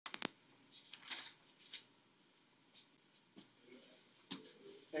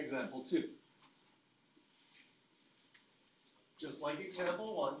example 2. Just like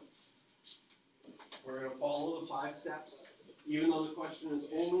example 1, we're going to follow the 5 steps. Even though the question is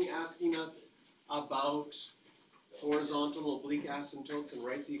only asking us about horizontal oblique asymptotes and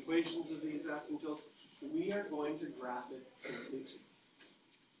write the equations of these asymptotes, we are going to graph it completely.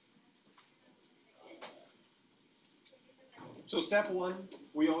 So step 1,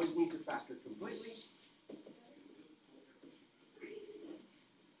 we always need to factor completely.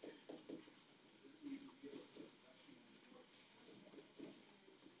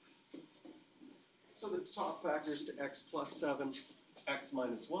 So the top factors to x plus 7, x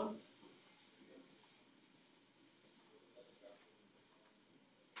minus 1.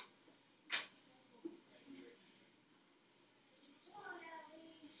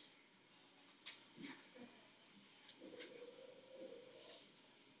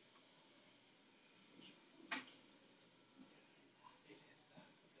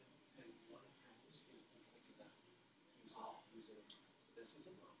 This is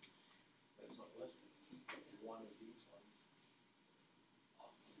a month, but it's not listed in one of these ones.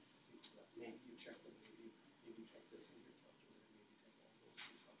 Maybe you check them, maybe check this in your calculator, maybe check all those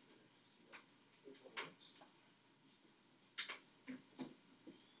in your calculator to see which one works.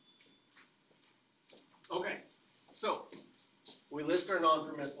 Okay, so we list our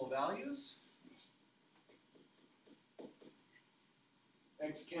non-permissible values.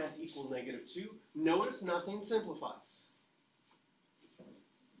 X can't equal -2. Notice nothing simplifies.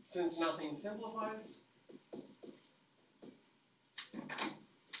 Since nothing simplifies,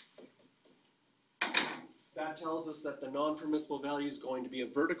 that tells us that the non-permissible value is going to be a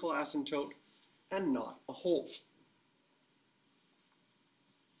vertical asymptote and not a hole.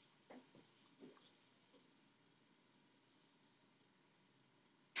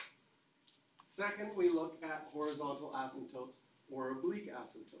 Second, we look at horizontal asymptotes or oblique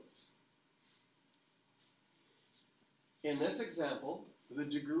asymptotes. In this example, the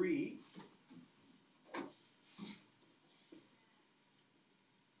degree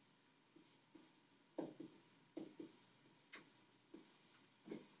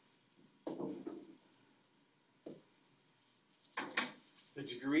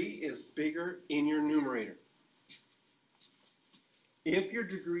is bigger in your numerator. If your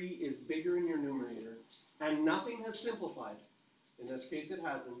degree is bigger in your numerator and nothing has simplified, in this case it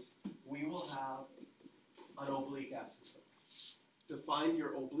hasn't, we will have an oblique asymptote. To find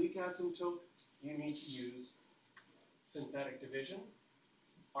your oblique asymptote, you need to use synthetic division.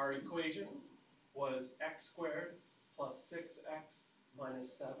 Our equation was x squared plus 6x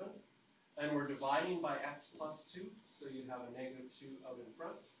minus 7. And we're dividing by x plus 2, so you'd have a -2 out in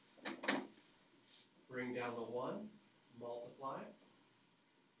front. Bring down the 1, multiply,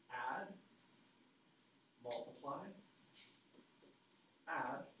 add, multiply,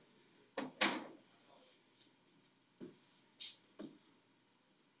 add,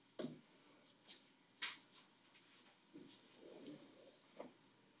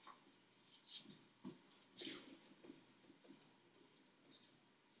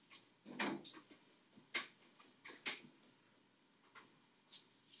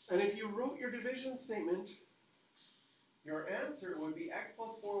 and if you wrote your division statement, your answer would be x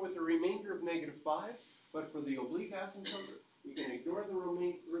plus 4 with a remainder of -5, but for the oblique asymptote, you can ignore the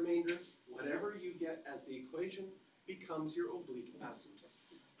remainder. Whatever you get as the equation becomes your oblique asymptote.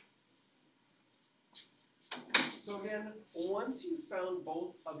 So again, once you've found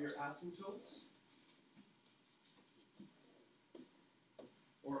both of your asymptotes,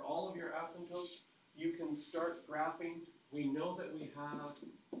 or all of your asymptotes, you can start graphing. We know that we have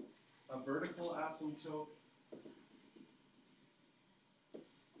a vertical asymptote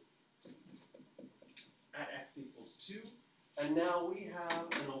at x equals 2, and now we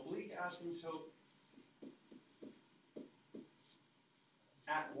have an oblique asymptote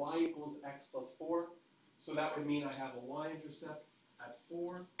at y equals x plus 4. So that would mean I have a y-intercept at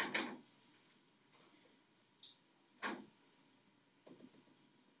 4.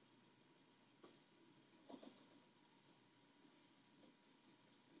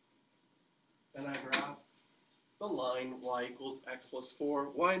 And I graph the line y equals x plus 4,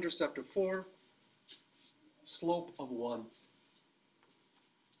 y-intercept of 4, slope of 1.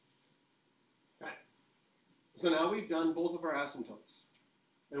 Okay. So now we've done both of our asymptotes,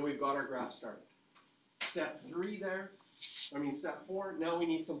 and we've got our graph started. Step 4, now we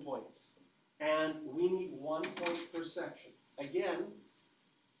need some points. And we need 1 point per section. Again,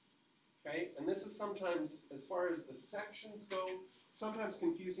 okay, and this is sometimes, as far as the sections go, sometimes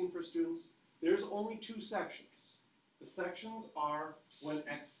confusing for students. There's only 2 sections. The sections are when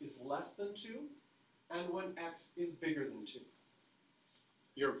x is less than 2 and when x is bigger than 2.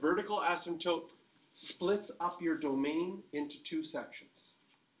 Your vertical asymptote splits up your domain into two sections.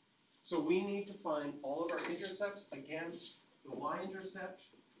 So we need to find all of our intercepts. Again, the y-intercept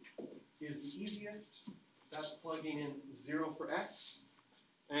is the easiest. That's plugging in 0 for x.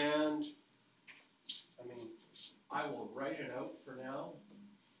 And, I mean, I will write it out for now.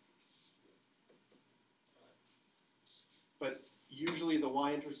 But usually the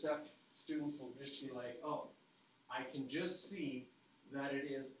y-intercept, students will just be like, oh, I can just see that it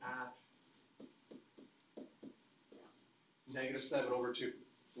is at -7/2.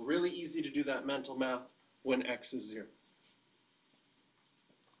 Really easy to do that mental math when x is 0.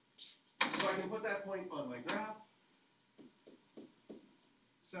 So I can put that point on my graph.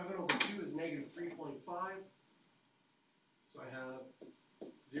 7/2 is -3.5. So I have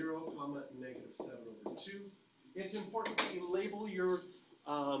 0, -7/2. It's important that you label your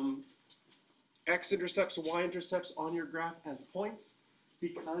x-intercepts and y-intercepts on your graph as points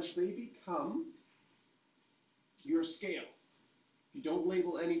because they become your scale. If you don't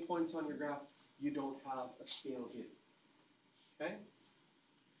label any points on your graph, you don't have a scale hidden. Okay?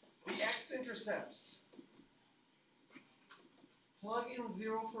 The x-intercepts. Plug in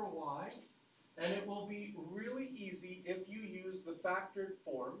 0 for y, and it will be really easy if you use the factored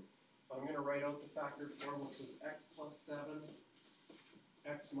form. So I'm going to write out the factored form, which is x plus 7,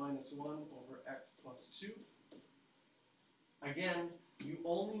 x minus 1 over x plus 2. Again, you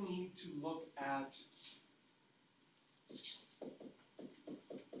only need to look at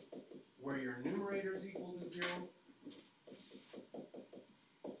where your numerator is equal to 0.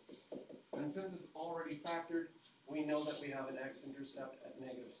 And since it's already factored, we know that we have an x-intercept at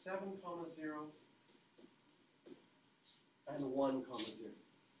 -7, 0, and 1, 0.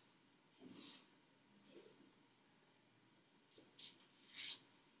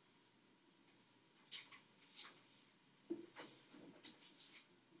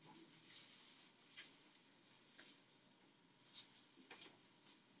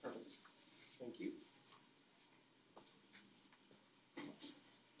 Perfect. Thank you.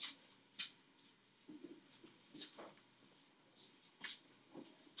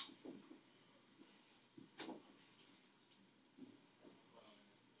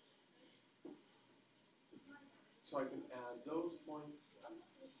 So I can add those points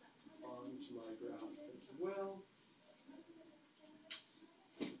onto my graph as well.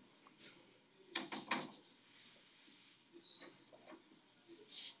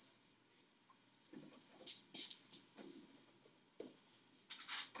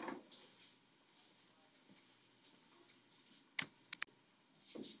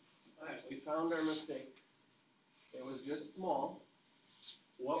 All right, we found our mistake. It was just small.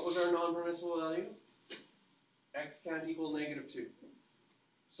 What was our non-permissible value? X can't equal -2.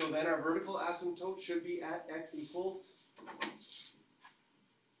 So then our vertical asymptote should be at x equals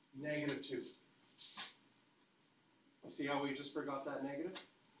 -2. See how we just forgot that negative?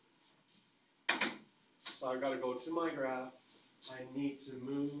 So I've got to go to my graph. I need to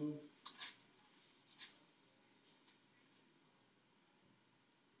move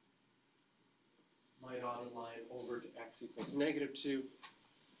my dotted line over to x equals -2.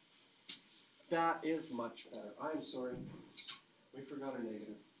 That is much better. I'm sorry. We forgot a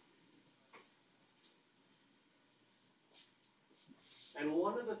negative. And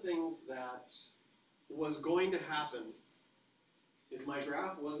one of the things that was going to happen is my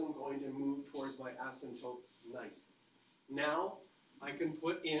graph wasn't going to move towards my asymptotes nicely. Now, I can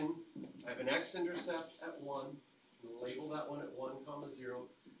put in, I have an x-intercept at 1, and label that one at 1, 0,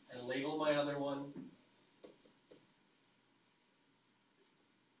 and label my other one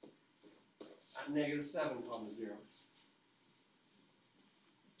at -7, 0.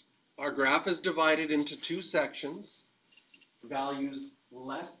 Our graph is divided into two sections, values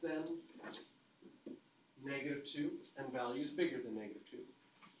less than -2 and values bigger than -2.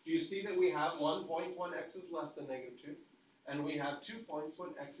 Do you see that we have 1 point when x is less than -2, and we have 2 points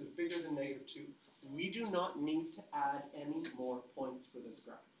when x is bigger than -2? We do not need to add any more points for this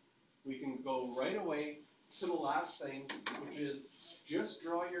graph. We can go right away to the last thing, which is just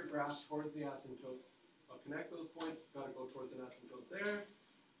draw your graph towards the asymptotes. I'll connect those points. It's got to go towards an asymptote there,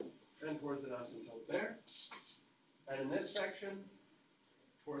 and towards an asymptote there. And in this section,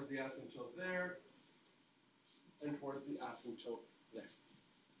 towards the asymptote there, and towards the asymptote there.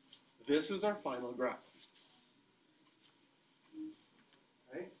 This is our final graph.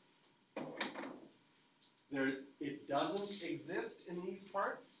 Okay? It doesn't exist in these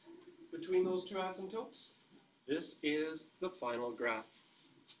parts between those two asymptotes. This is the final graph.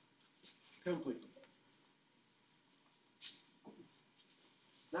 Complete.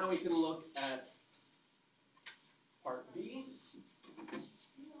 Now we can look at part B.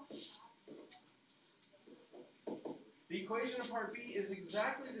 The equation of part B is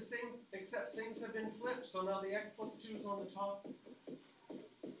exactly the same, except things have been flipped. So now the x plus 2 is on the top,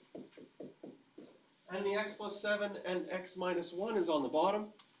 and the x plus 7 and x minus 1 is on the bottom.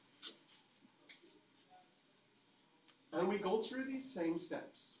 And we go through these same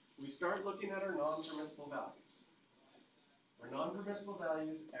steps. We start looking at our non-permissible values. Our non-permissible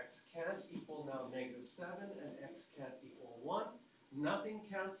values, x can't equal now -7 and x can't equal 1. Nothing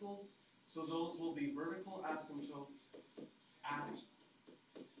cancels, so those will be vertical asymptotes at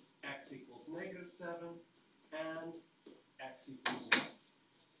x equals -7 and x equals 1.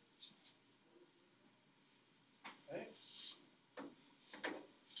 Okay?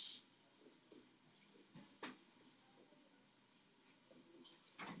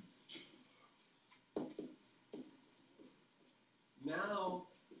 Now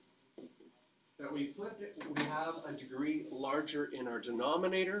that we flipped it, we have a degree larger in our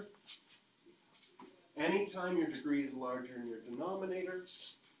denominator. Anytime your degree is larger in your denominator,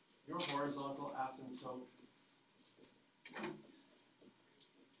 your horizontal asymptote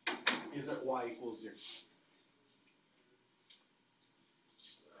is at y equals 0.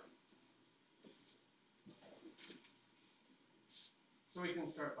 So we can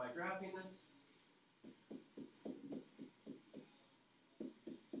start by graphing this.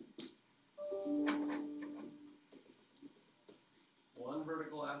 One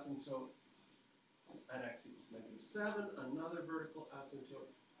vertical asymptote at x equals -7, another vertical asymptote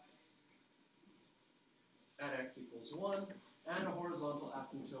at x equals 1, and a horizontal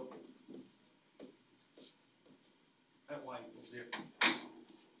asymptote at y equals 0.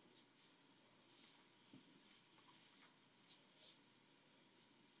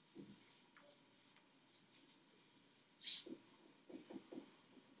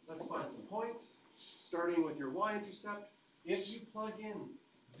 Let's find some points. Starting with your y-intercept, if you plug in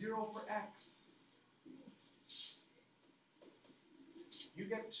 0 for x, you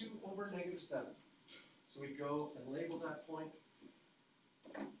get 2 over -7. So we go and label that point.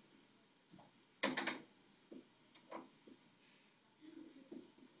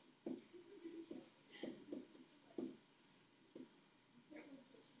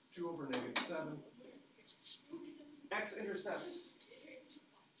 Over -7. X-intercepts.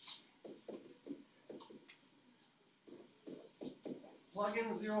 Plug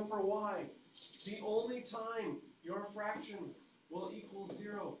in 0 for y. The only time your fraction will equal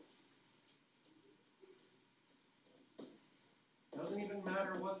 0. Doesn't even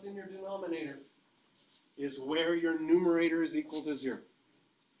matter what's in your denominator, is where your numerator is equal to 0.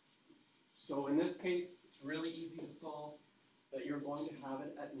 So in this case, it's really easy to solve that you're going to have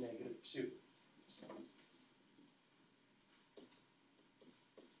it at -2.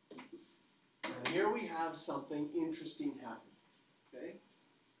 And here we have something interesting happen. Okay?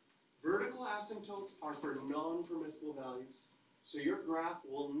 Vertical asymptotes are for non-permissible values. So your graph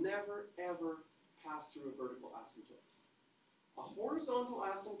will never, ever pass through a vertical asymptote. A horizontal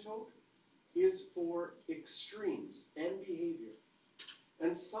asymptote is for extremes and behavior.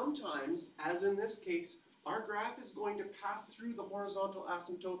 And sometimes, as in this case, our graph is going to pass through the horizontal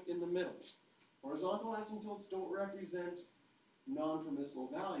asymptote in the middle. Horizontal asymptotes don't represent non-permissible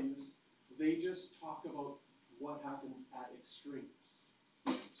values. They just talk about what happens at extremes.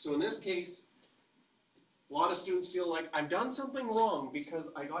 So in this case, a lot of students feel like I've done something wrong because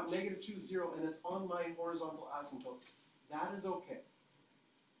I got -2, 0, and it's on my horizontal asymptote. That is okay.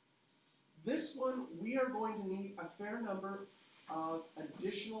 This one, we are going to need a fair number of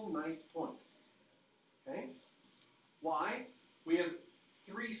additional nice points. Okay? Why? We have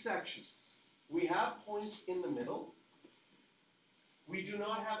 3 sections. We have points in the middle. We do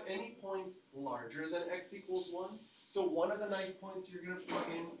not have any points larger than x equals 1. So one of the nice points you're going to plug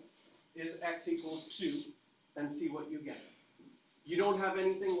in is x equals 2 and see what you get. You don't have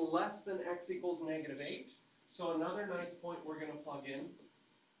anything less than x equals -8. So another nice point we're going to plug in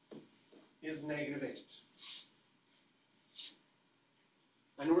is -8.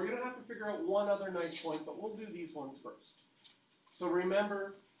 And we're going to have to figure out one other nice point, but we'll do these ones first. So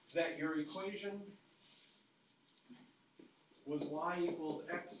remember that your equation was y equals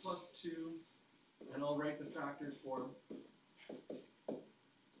x plus 2, and I'll write the factors form,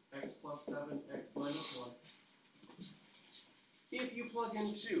 x plus 7, x minus 1. If you plug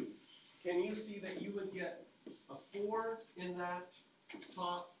in 2, can you see that you would get a 4 in that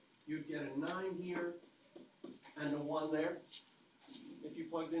top, you'd get a 9 here, and a 1 there, if you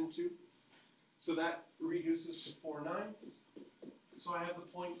plugged in 2? So that reduces to 4 9ths. So I have the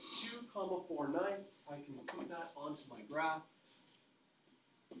point 2, 4 9ths. I can put that onto my graph.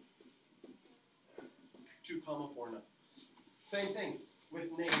 2, 4 9ths. Same thing with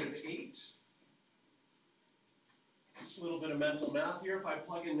 -8. Just a little bit of mental math here. If I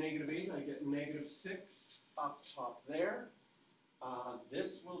plug in -8, I get -6 up top there.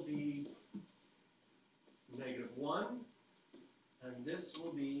 This will be -1, and this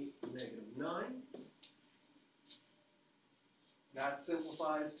will be -9. That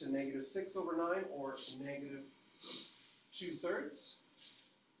simplifies to -6/9, or -2/3.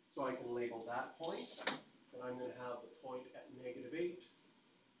 So I can label that point, and I'm going to have the point at -8,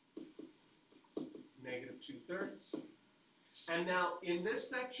 -2/3. And now, in this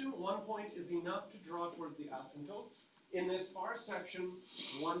section, 1 point is enough to draw towards the asymptotes. In this far section,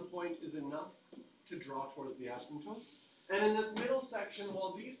 1 point is enough to draw towards the asymptotes. And in this middle section,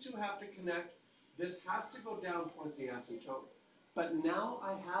 while these two have to connect, this has to go down towards the asymptote. But now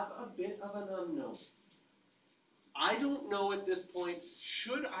I have a bit of an unknown. I don't know at this point,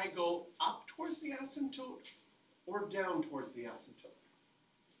 should I go up towards the asymptote or down towards the asymptote?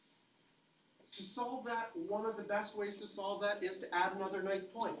 To solve that, one of the best ways to solve that is to add another nice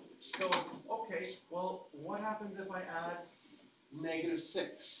point. So, okay, well, what happens if I add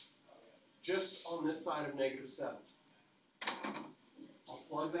 -6 just on this side of -7? I'll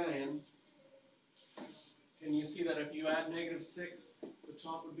plug that in. Can you see that if you add -6, the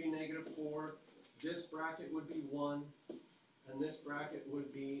top would be -4, this bracket would be 1, and this bracket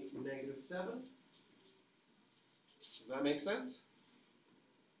would be -7? Does that make sense?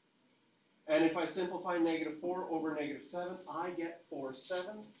 And if I simplify -4 over -7, I get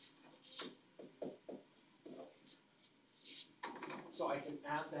 4/7. So I can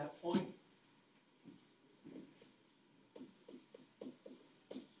add that point.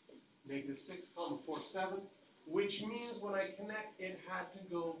 -6, 4/7, which means when I connect, it had to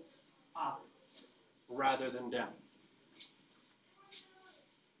go up rather than down.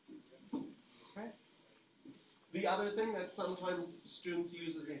 Okay. The other thing that sometimes students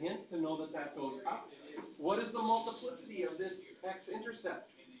use as a hint to know that that goes up, what is the multiplicity of this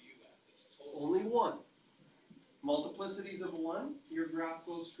x-intercept? Only 1. Multiplicities of 1, your graph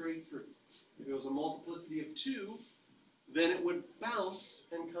goes straight through. If it was a multiplicity of 2, then it would bounce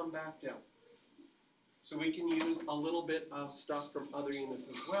and come back down. So we can use a little bit of stuff from other units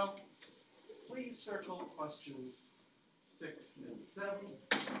as well. Please circle questions 6 and 7.